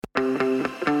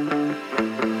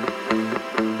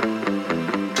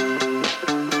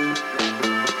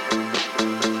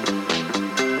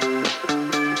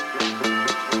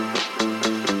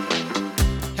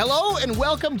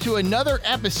welcome to another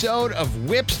episode of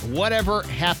Whip's Whatever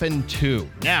Happened To.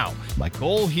 Now, my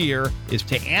goal here is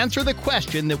to answer the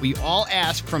question that we all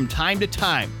ask from time to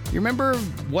time. You remember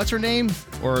what's her name?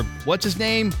 Or what's his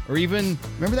name? Or even,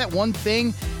 remember that one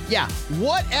thing? Yeah,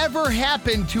 whatever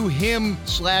happened to him/her/it?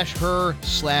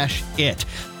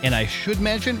 And I should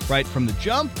mention right from the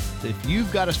jump that if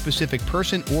you've got a specific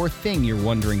person or thing you're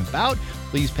wondering about,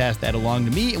 please pass that along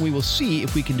to me and we will see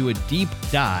if we can do a deep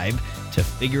dive to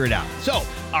figure it out. So,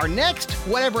 our next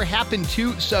Whatever Happened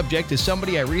To subject is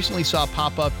somebody I recently saw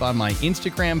pop up on my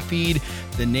Instagram feed.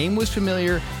 The name was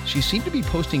familiar. She seemed to be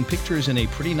posting pictures in a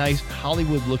pretty nice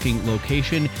Hollywood-looking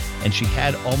location, and she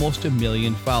had almost 1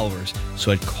 million followers.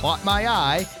 So it caught my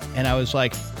eye, and I was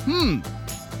like,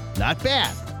 not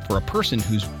bad for a person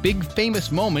whose big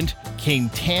famous moment came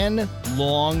 10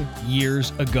 long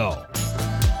years ago.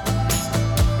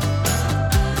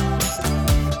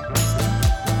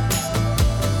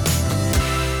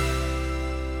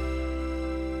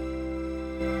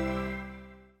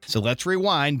 So let's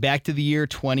rewind back to the year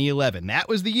 2011. That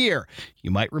was the year,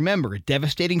 you might remember, a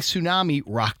devastating tsunami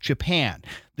rocked Japan.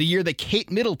 The year that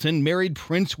Kate Middleton married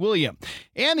Prince William.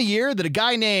 And the year that a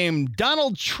guy named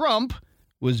Donald Trump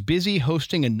was busy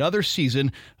hosting another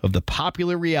season of the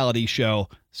popular reality show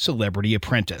Celebrity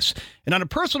Apprentice. And on a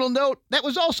personal note, that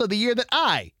was also the year that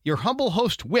I, your humble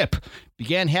host Whip,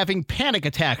 began having panic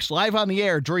attacks live on the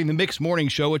air during the Mixed Morning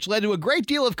Show, which led to a great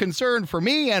deal of concern for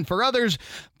me and for others,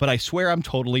 but I swear I'm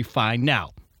totally fine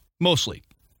now. Mostly.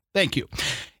 Thank you.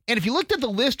 And if you looked at the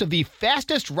list of the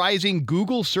fastest rising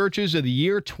Google searches of the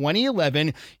year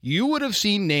 2011, you would have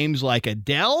seen names like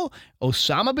Adele,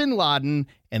 Osama bin Laden,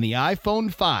 and the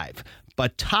iPhone 5.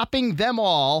 But topping them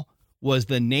all was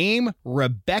the name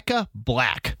Rebecca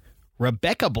Black.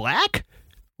 Rebecca Black?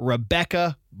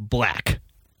 Rebecca Black.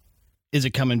 Is it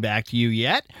coming back to you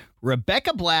yet?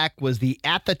 Rebecca Black was the,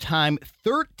 at the time,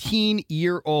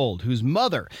 13-year-old whose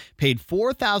mother paid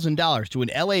 $4,000 to an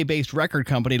LA-based record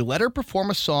company to let her perform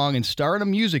a song and star in a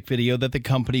music video that the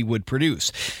company would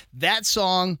produce. That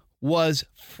song was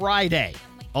Friday,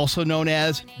 also known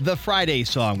as the Friday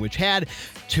Song, which had,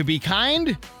 to be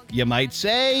kind, you might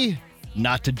say,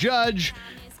 not to judge,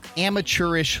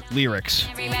 amateurish lyrics.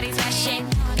 Everybody's rushing,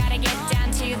 gotta get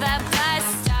down to the bus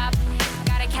stop,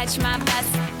 gotta catch my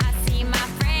bus. I see my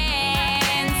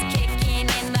friends kicking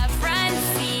in the front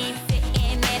seat,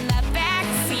 sitting in the back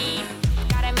seat,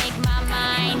 gotta make my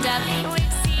mind up.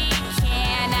 Which seat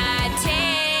can I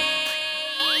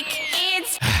take?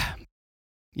 It's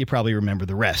You probably remember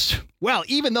the rest. Well,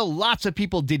 even though lots of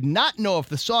people did not know if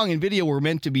the song and video were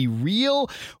meant to be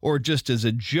real or just as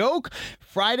a joke,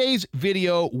 Friday's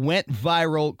video went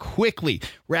viral quickly,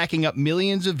 racking up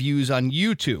millions of views on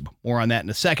YouTube. More on that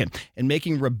in a second. And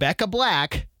making Rebecca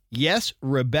Black, yes,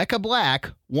 Rebecca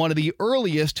Black, one of the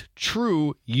earliest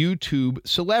true YouTube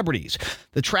celebrities.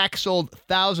 The track sold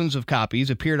thousands of copies,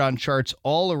 appeared on charts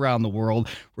all around the world.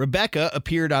 Rebecca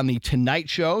appeared on The Tonight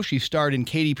Show. She starred in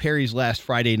Katy Perry's Last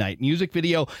Friday Night music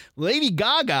video. Lady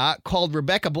Gaga called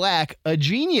Rebecca Black a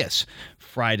genius.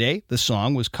 Friday, the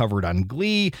song was covered on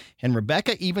Glee, and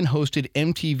Rebecca even hosted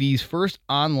MTV's first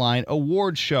online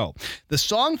awards show. The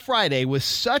song Friday was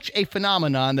such a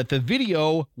phenomenon that the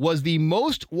video was the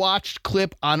most watched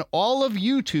clip on all of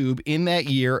YouTube in that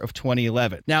year of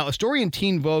 2011. Now, a story in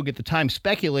Teen Vogue at the time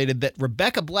speculated that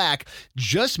Rebecca Black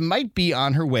just might be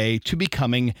on her way to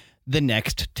becoming the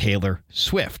next Taylor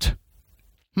Swift.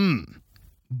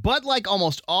 But like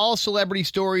almost all celebrity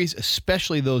stories,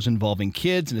 especially those involving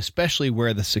kids, and especially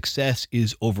where the success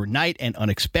is overnight and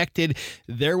unexpected,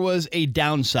 there was a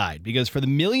downside. Because for the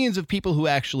millions of people who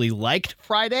actually liked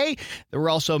Friday, there were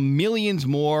also millions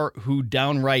more who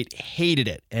downright hated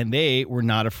it, and they were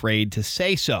not afraid to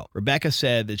say so. Rebecca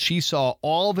said that she saw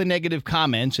all the negative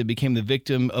comments and became the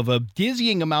victim of a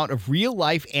dizzying amount of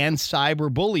real-life and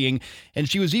cyberbullying, and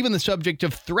she was even the subject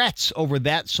of threats over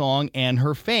that song and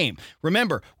her fame.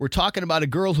 Remember, we're talking about a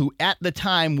girl who at the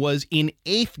time was in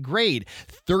 8th grade,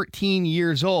 13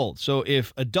 years old. So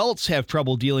if adults have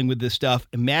trouble dealing with this stuff,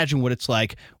 imagine what it's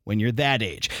like when you're that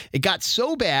age. It got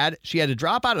so bad, she had to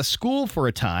drop out of school for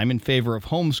a time in favor of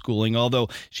homeschooling, although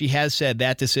she has said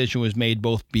that decision was made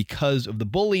both because of the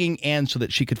bullying and so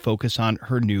that she could focus on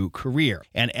her new career.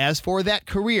 And as for that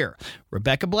career,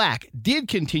 Rebecca Black did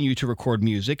continue to record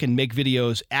music and make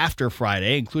videos after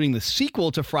Friday, including the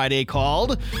sequel to Friday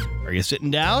called Are You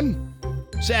Sitting Down?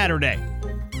 Saturday.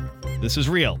 This is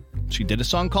real. She did a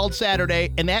song called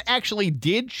Saturday, and that actually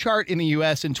did chart in the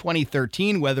U.S. in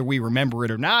 2013, whether we remember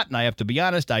it or not, and I have to be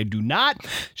honest, I do not.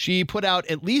 She put out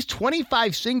at least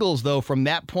 25 singles, though, from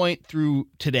that point through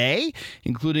today,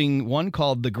 including one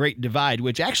called The Great Divide,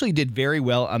 which actually did very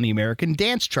well on the American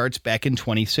dance charts back in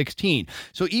 2016.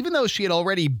 So even though she had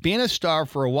already been a star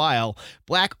for a while,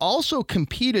 Black also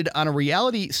competed on a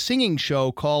reality singing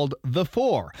show called The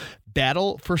Four: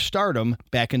 Battle for Stardom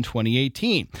back in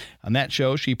 2018. On that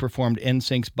show, she performed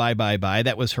NSYNC's Bye Bye Bye.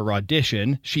 That was her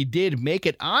audition. She did make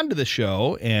it onto the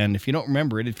show, and if you don't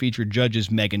remember it, it featured judges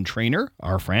Meghan Trainor,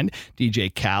 our friend,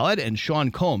 DJ Khaled, and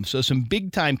Sean Combs. So some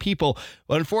big-time people.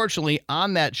 But unfortunately,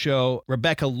 on that show,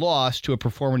 Rebecca lost to a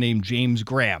performer named James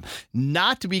Graham.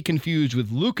 Not to be confused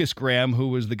with Lucas Graham, who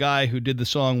was the guy who did the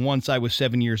song Once I Was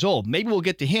 7 Years Old. Maybe we'll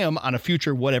get to him on a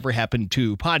future Whatever Happened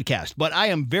To podcast. But I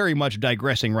am very much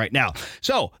digressing right now.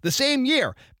 So, the same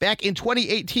year, back in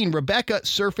 2018, Rebecca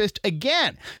surfaced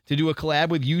again to do a collab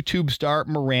with YouTube star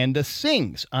Miranda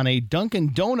Sings on a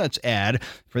Dunkin' Donuts ad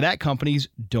for that company's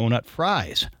donut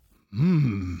fries.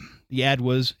 The ad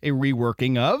was a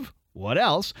reworking of, what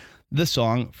else? The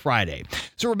song Friday.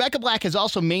 So Rebecca Black has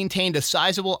also maintained a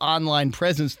sizable online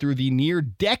presence through the near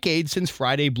decade since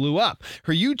Friday blew up.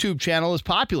 Her YouTube channel is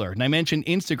popular, and I mentioned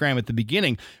Instagram at the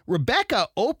beginning. Rebecca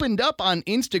opened up on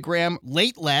Instagram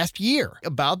late last year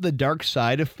about the dark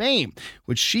side of fame,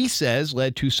 which she says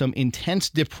led to some intense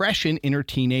depression in her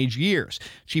teenage years.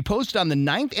 She posted on the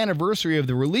 9th anniversary of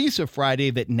the release of Friday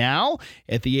that now,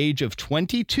 at the age of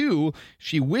 22,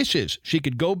 she wishes she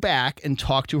could go back and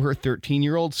talk to her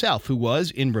 13-year-old self, who was,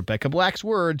 in Rebecca Black's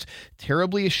words,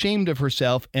 terribly ashamed of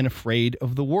herself and afraid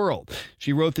of the world.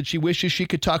 She wrote that she wishes she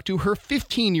could talk to her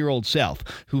 15-year-old self,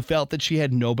 who felt that she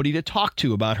had nobody to talk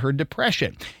to about her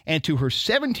depression, and to her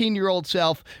 17-year-old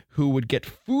self, who would get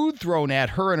food thrown at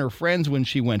her and her friends when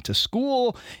she went to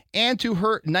school, and to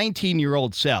her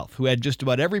 19-year-old self, who had just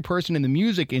about every person in the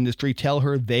music industry tell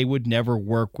her they would never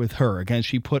work with her. Again,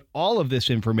 she put all of this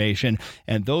information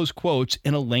and those quotes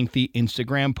in a lengthy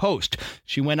Instagram post.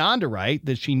 She went on to write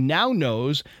that she now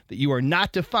knows that you are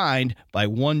not defined by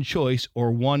one choice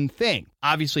or one thing.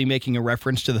 Obviously making a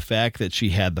reference to the fact that she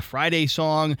had the Friday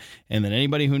song, and that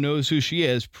anybody who knows who she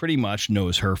is pretty much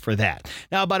knows her for that.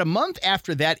 Now, about a month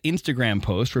after that Instagram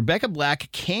post, Rebecca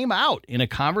Black came out in a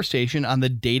conversation on the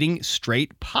Dating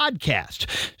Straight podcast.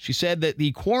 She said that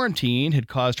the quarantine had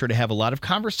caused her to have a lot of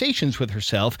conversations with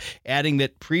herself, adding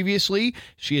that previously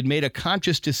she had made a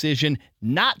conscious decision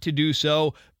not to do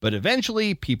so, but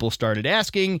eventually people started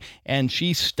asking, and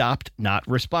she stopped not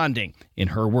responding, in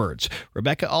her words.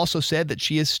 Rebecca also said that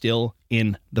she is still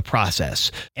in the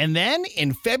process. And then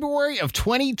in February of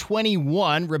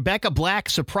 2021, Rebecca Black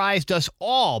surprised us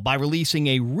all by releasing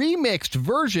a remixed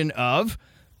version of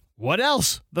What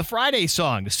Else? The Friday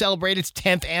song, to celebrate its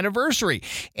 10th anniversary.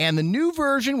 And the new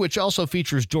version, which also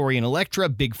features Dorian Electra,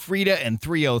 Big Frida, and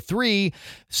 303,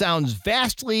 sounds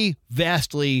vastly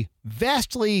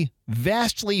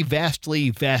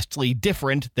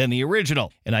different than the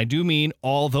original. And I do mean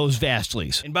all those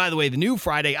vastlies. And by the way, the new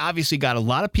Friday obviously got a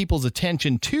lot of people's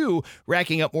attention too,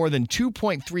 racking up more than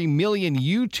 2.3 million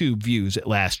YouTube views at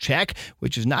last check,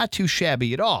 which is not too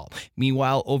shabby at all.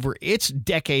 Meanwhile, over its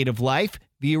decade of life,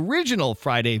 the original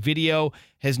Friday video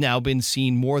has now been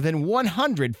seen more than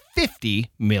 150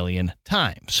 million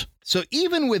times. So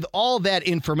even with all that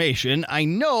information, I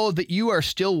know that you are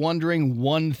still wondering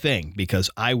one thing,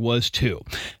 because I was too.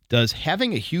 Does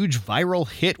having a huge viral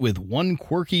hit with one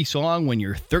quirky song when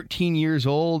you're 13 years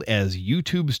old as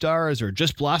YouTube stars are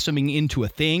just blossoming into a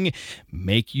thing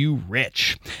make you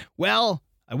rich? Well,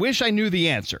 I wish I knew the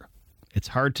answer. It's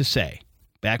hard to say.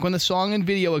 Back when the song and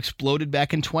video exploded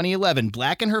back in 2011,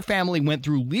 Black and her family went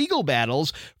through legal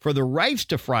battles for the rights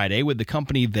to Friday with the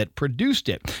company that produced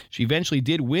it. She eventually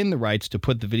did win the rights to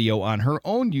put the video on her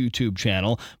own YouTube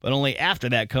channel, but only after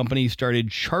that company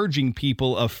started charging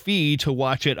people a fee to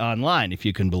watch it online, if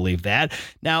you can believe that.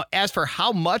 Now, as for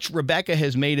how much Rebecca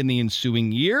has made in the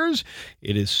ensuing years,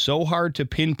 it is so hard to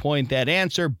pinpoint that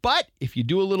answer, but if you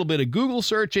do a little bit of Google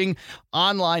searching,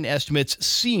 online estimates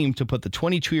seem to put the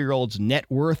 22-year-old's net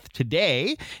worth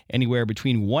today anywhere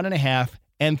between $1.5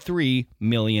 and $3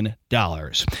 million.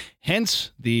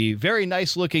 Hence the very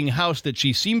nice looking house that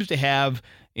she seems to have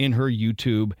in her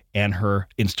YouTube and her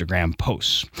Instagram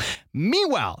posts.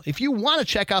 Meanwhile, if you want to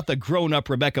check out the grown-up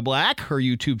Rebecca Black, her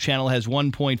YouTube channel has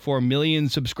 1.4 million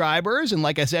subscribers, and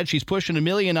like I said, she's pushing 1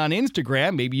 million on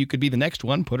Instagram. Maybe you could be the next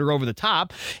one, put her over the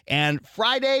top. And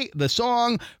Friday, the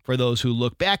song, for those who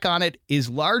look back on it, is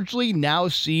largely now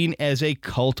seen as a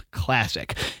cult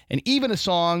classic. And even a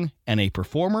song and a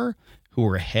performer who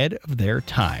were ahead of their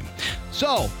time.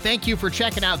 So, thank you for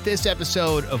checking out this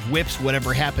episode of Whip's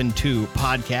Whatever Happened To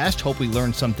podcast. Hope we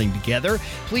learned something together.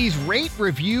 Please rate,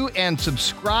 review, and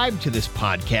subscribe to this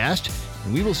podcast.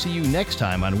 And we will see you next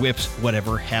time on Whip's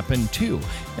Whatever Happened To.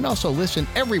 And also listen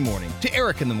every morning to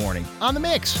Eric in the Morning on The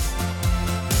Mix.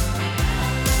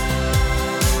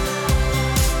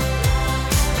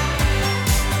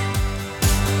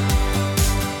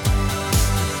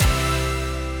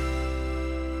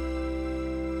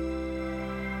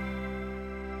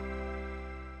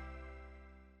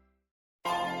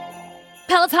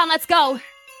 Peloton, let's go!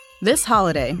 This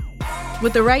holiday,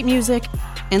 with the right music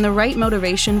and the right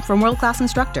motivation from world-class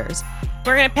instructors,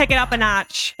 We're gonna pick it up a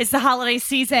notch. It's the holiday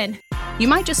season. you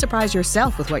might just surprise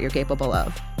yourself with what you're capable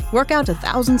of. Work out to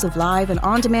thousands of live and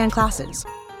on-demand classes,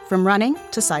 from running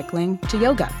to cycling to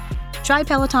yoga. Try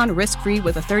Peloton risk-free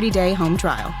with a 30-day home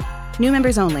trial. New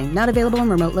members only, not available in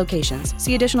remote locations.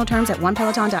 See additional terms at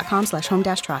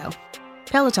onepeloton.com/home-trial.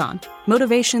 Peloton,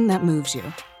 motivation that moves you.